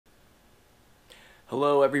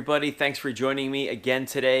Hello everybody, thanks for joining me again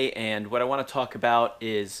today, and what I want to talk about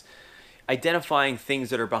is identifying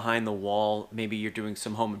things that are behind the wall. Maybe you're doing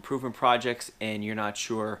some home improvement projects and you're not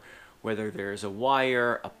sure whether there's a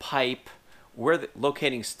wire, a pipe,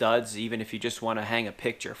 locating studs, even if you just want to hang a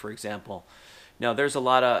picture, for example. Now there's a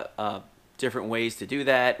lot of different ways to do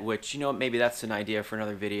that, which, maybe that's an idea for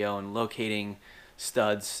another video, and locating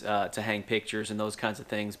studs to hang pictures and those kinds of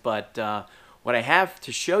things. But what I have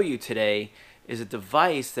to show you today is a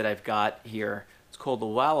device that I've got here. It's called the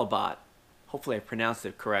Walabot. Hopefully I pronounced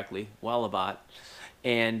it correctly, Walabot.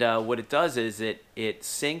 And what it does is it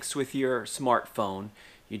syncs with your smartphone.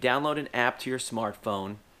 You download an app to your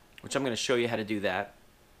smartphone, which I'm going to show you how to do that.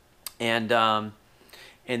 And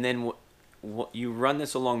then you run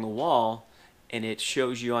this along the wall, and it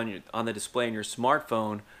shows you on the display on your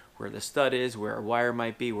smartphone where the stud is, where a wire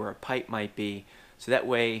might be, where a pipe might be. So that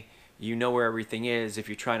way you know where everything is. If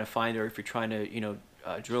you're trying to find it, or if you're trying to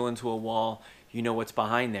drill into a wall, you know what's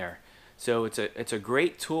behind there. So it's a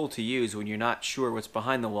great tool to use when you're not sure what's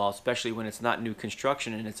behind the wall, especially when it's not new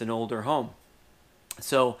construction and it's an older home.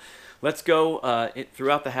 So let's go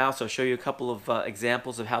throughout the house. I'll show you a couple of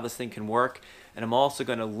examples of how this thing can work, and I'm also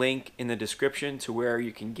going to link in the description to where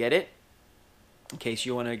you can get it in case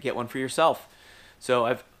you want to get one for yourself. So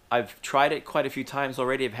I've tried it quite a few times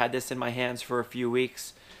already. I've had this in my hands for a few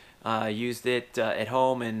weeks. Used it at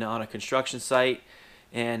home and on a construction site,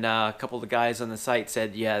 and a couple of the guys on the site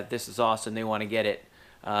said, yeah, this is awesome, they want to get it.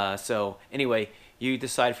 So anyway, you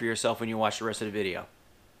decide for yourself when you watch the rest of the video.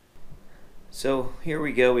 So here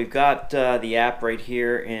we go. We've got the app right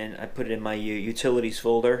here, and I put it in my utilities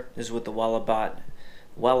folder. This is what the Walabot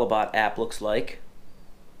app looks like.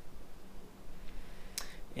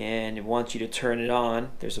 And it wants you to turn it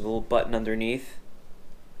on. There's a little button underneath.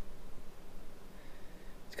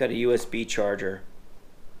 It's got a USB charger.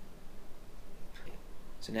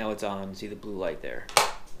 So now it's on. See the blue light there.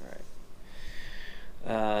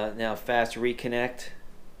 Alright. Now fast reconnect.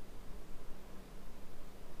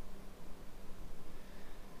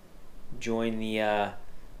 Join the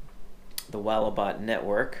Walabot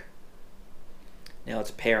network. Now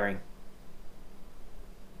it's pairing.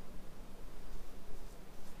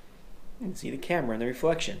 You can see the camera and the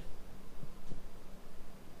reflection.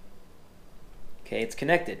 Okay, it's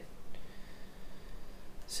connected.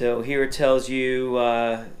 So here it tells you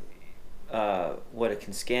what it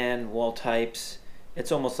can scan, wall types.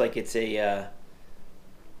 It's almost like it's an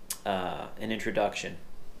introduction.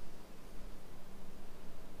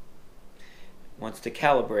 It wants to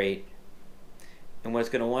calibrate, and what it's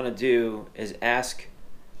going to want to do is ask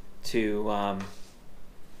to,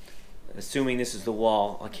 assuming this is the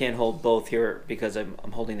wall. I can't hold both here because I'm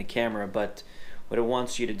holding the camera, but what it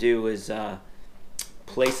wants you to do is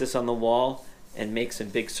place this on the wall and make some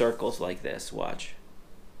big circles like this. Watch.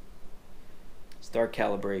 Start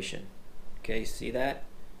calibration. Okay, see that?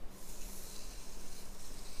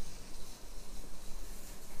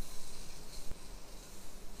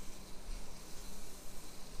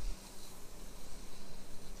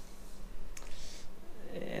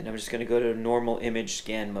 And I'm just going to go to normal image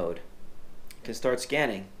scan mode. You can start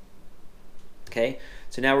scanning. Okay,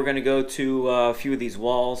 so now we're going to go to a few of these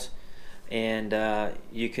walls, and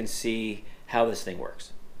you can see how this thing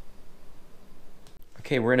works.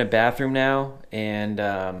 Okay, we're in a bathroom now, and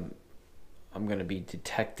I'm going to be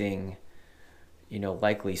detecting,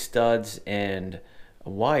 likely studs and a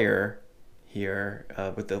wire here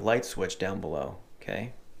with the light switch down below.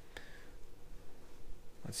 Okay,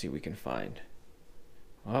 let's see what we can find.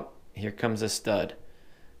 Oh, here comes a stud.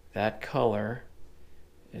 That color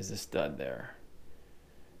is a stud there.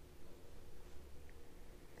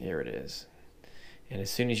 Here it is. And as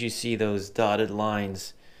soon as you see those dotted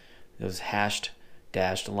lines, those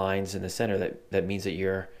dashed lines in the center, that means that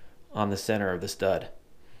you're on the center of the stud.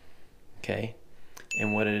 Okay?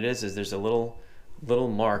 And what it is there's a little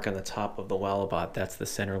mark on the top of the Walabot. That's the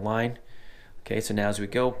center line. Okay, so now as we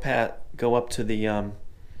go up to the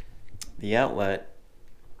outlet,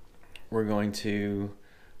 we're going to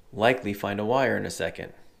likely find a wire in a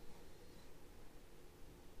second.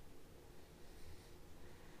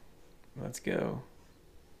 Let's go.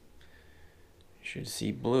 You should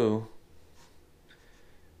see blue.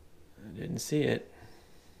 I didn't see it.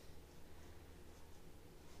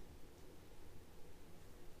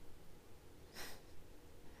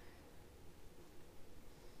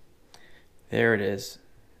 There it is.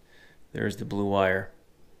 There's the blue wire.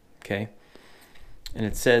 Okay. And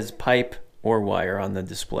it says pipe or wire on the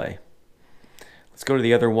display. Let's go to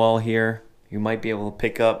the other wall here. You might be able to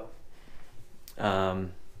pick up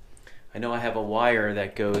I know I have a wire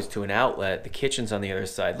that goes to an outlet. The kitchen's on the other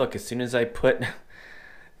side. Look, as soon as I put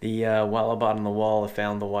the Walabot on the wall, I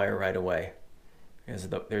found the wire right away.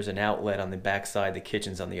 There's an outlet on the back side. The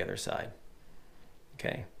kitchen's on the other side.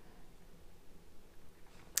 Okay.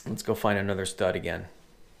 Let's go find another stud again.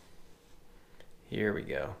 Here we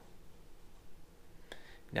go.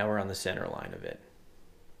 Now we're on the center line of it.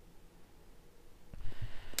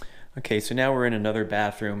 Okay, so now we're in another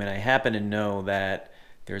bathroom, and I happen to know that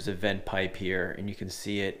there's a vent pipe here, and you can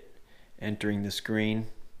see it entering the screen.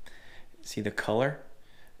 See the color?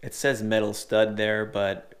 It says metal stud there,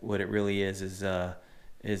 but what it really is a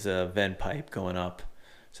vent pipe going up.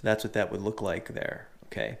 So that's what that would look like there.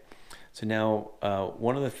 Okay. So now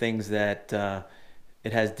one of the things that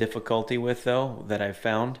it has difficulty with, though, that I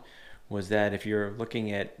found was that if you're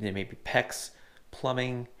looking at maybe PEX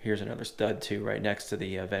plumbing, here's another stud too right next to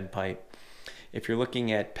the vent pipe. If you're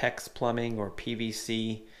looking at PEX plumbing or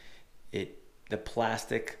PVC, the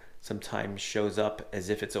plastic sometimes shows up as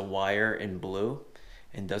if it's a wire in blue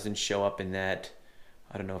and doesn't show up in that,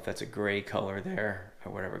 I don't know if that's a gray color there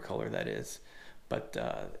or whatever color that is, but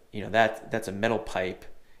you know, that's a metal pipe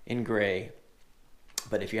in gray.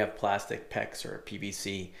 But if you have plastic PEX or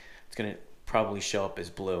PVC, it's going to probably show up as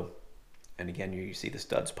blue. And again, you see the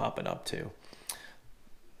studs popping up too.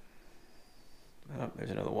 Oh, there's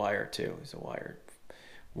another wire too. There's a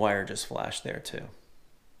wire just flashed there too.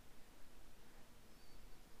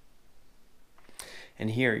 And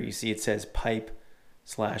here you see it says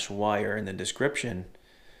pipe/wire in the description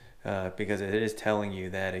because it is telling you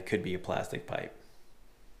that it could be a plastic pipe.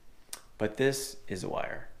 But this is a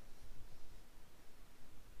wire.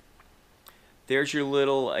 There's your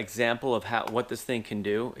little example of what this thing can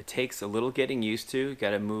do. It takes a little getting used to. You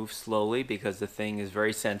got to move slowly because the thing is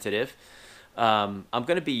very sensitive. I'm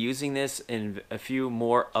going to be using this in a few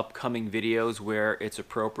more upcoming videos where it's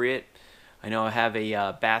appropriate. I know I have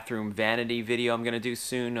a bathroom vanity video I'm going to do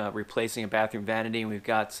soon, replacing a bathroom vanity, and we've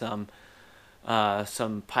got some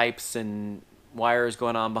pipes and wires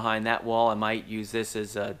going on behind that wall. I might use this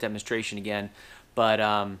as a demonstration again,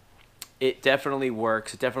 but it definitely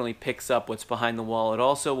works. It definitely picks up what's behind the wall. It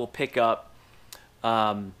also will pick up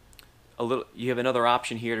a little. You have another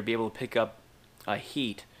option here to be able to pick up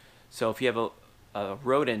heat. So if you have a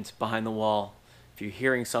rodent behind the wall, if you're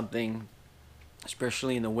hearing something,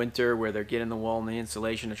 especially in the winter where they're getting the wall and the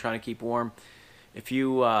insulation, they're trying to keep warm, if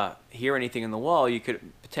you hear anything in the wall, you could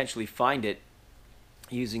potentially find it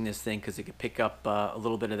using this thing because it could pick up a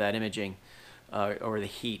little bit of that imaging or the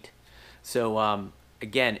heat. So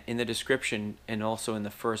again, in the description and also in the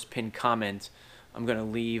first pinned comment, I'm going to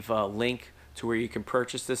leave a link to where you can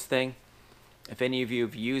purchase this thing. If any of you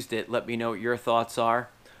have used it, let me know what your thoughts are.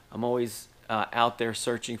 I'm always out there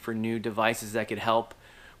searching for new devices that could help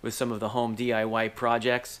with some of the home DIY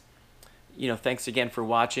projects. You know, thanks again for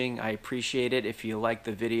watching. I appreciate it. If you like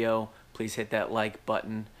the video, please hit that like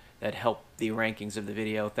button. That helped the rankings of the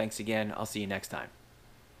video. Thanks again. I'll see you next time.